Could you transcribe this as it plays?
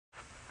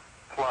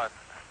plus,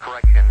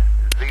 correction,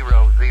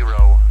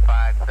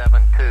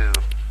 00572.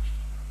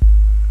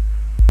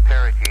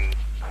 Perigee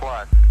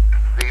plus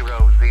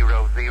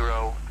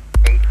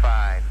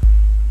 0005.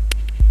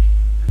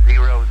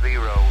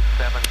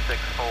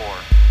 00764.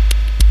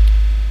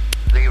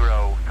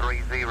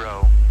 030.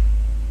 000.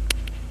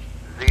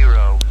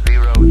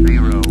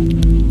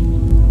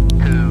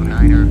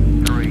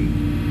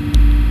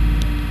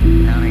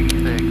 293. Down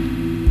 86.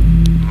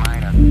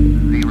 Minus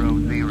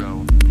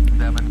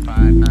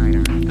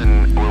 00759er.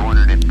 And we're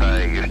wondering if you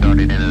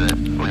started into the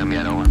limb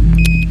yet, over.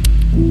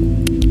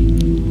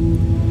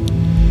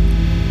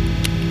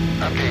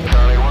 Okay,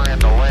 Charlie, we're in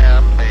the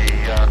limb. The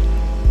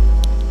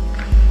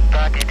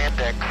tracking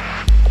index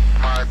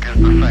mark is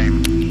the same.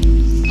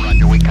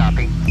 Roger, we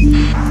copy.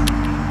 Houston,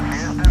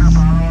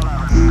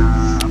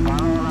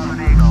 Apollo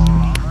 11 Eagle,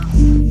 over.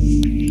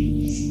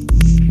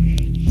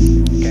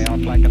 Okay, all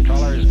flight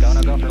controllers,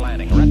 go for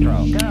landing.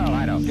 Retro, go.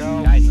 Fido,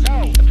 go. Guidance,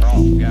 go.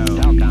 Control, go.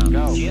 Telcom,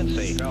 go.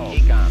 GNC, go.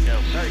 Ecom, go.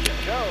 Surgeon,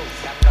 go.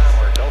 Capcom,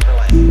 we're go for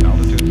landing.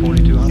 Altitude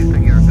 4200.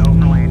 Houston, you're go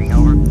for landing,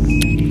 over.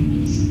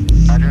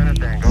 Roger,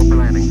 understand. Go for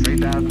landing.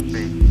 3,000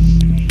 feet.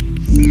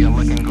 You're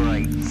looking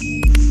great.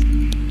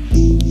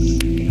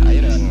 How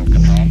you doing,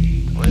 Control?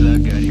 We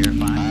look good here,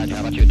 fine. How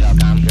about you,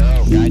 Telcom?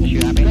 Go. Guidance, you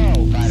happy?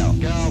 Go. Fido,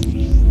 go.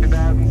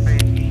 2,000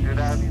 feet.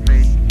 2,000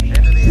 feet.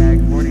 Into the ag.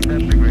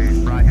 47 degrees.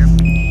 Roger.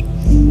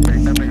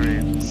 47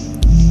 degrees.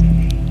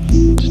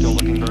 Still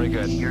looking very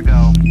good. Your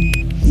go.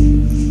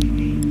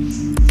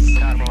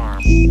 Time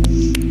alarm.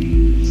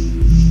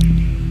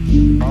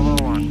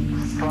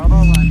 1201.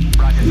 1201.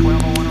 Roger,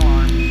 1201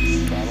 alarm.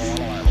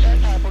 1201 alarm.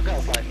 Same type, we're go,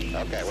 flight.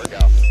 Okay, we're go.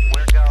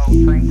 We're go.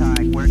 Same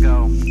type. We're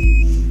go.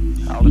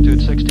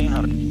 Altitude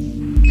 1600.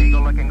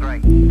 Eagle looking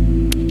great.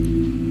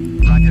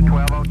 Roger,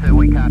 1202.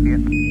 We copy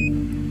it.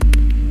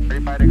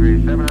 35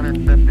 degrees.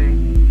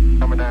 750.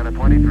 Coming down to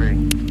 23.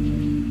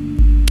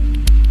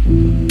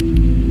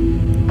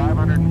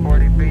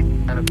 540 feet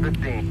and a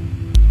 15.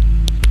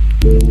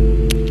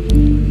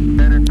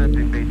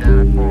 1050 feet down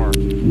at 4.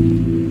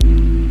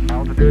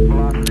 Altitude,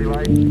 velocity,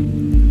 light.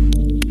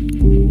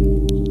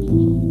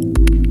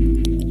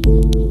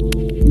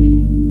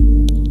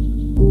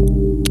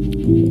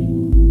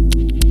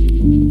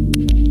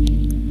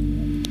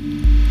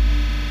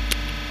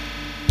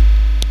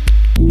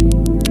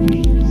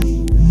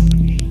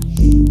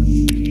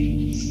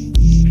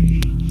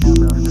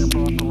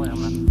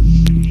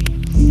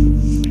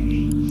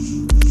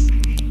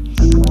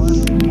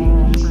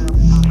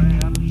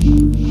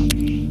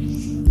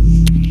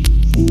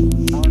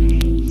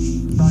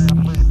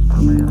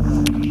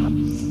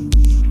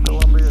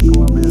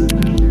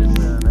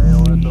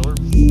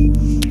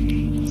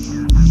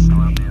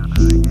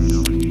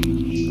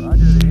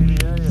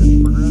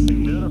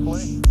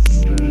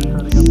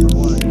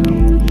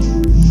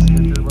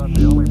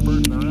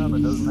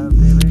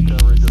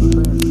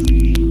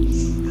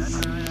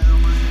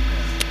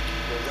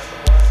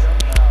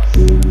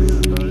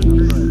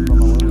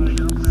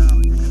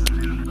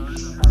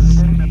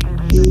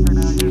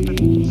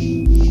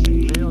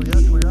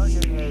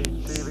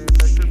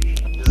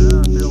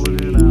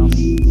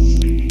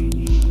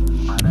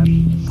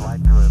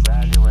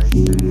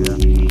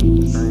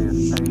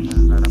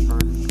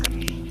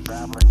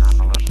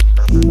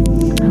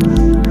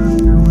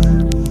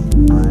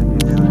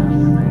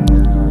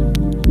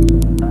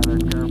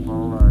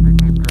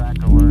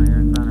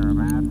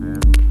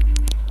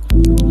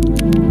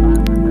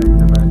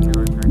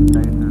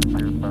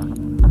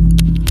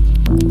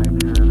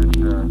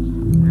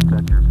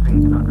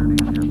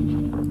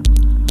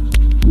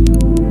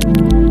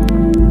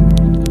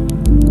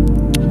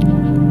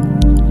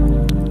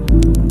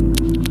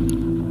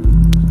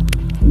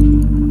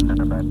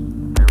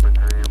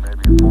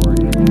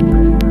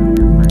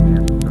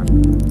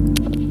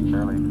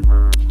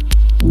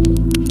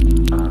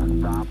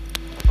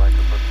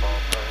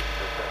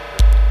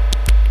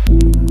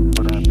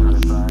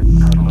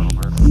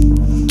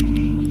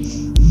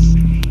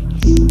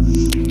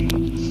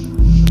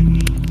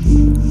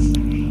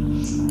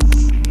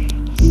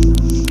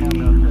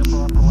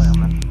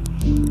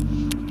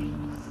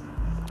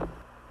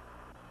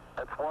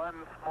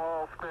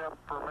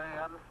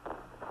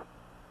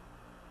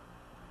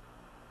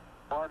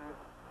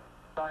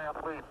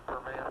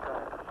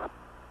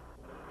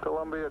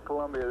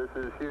 Columbia, this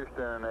is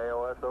Houston,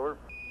 AOS, over.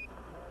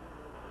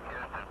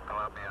 Houston,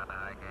 Columbia on the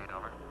high gate,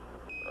 over.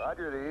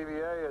 Roger, the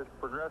EVA is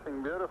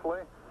progressing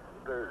beautifully.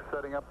 They're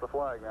setting up the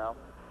flag now.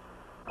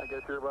 I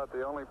guess you're about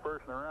the only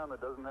person around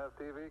that doesn't have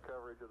TV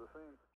coverage of the scene.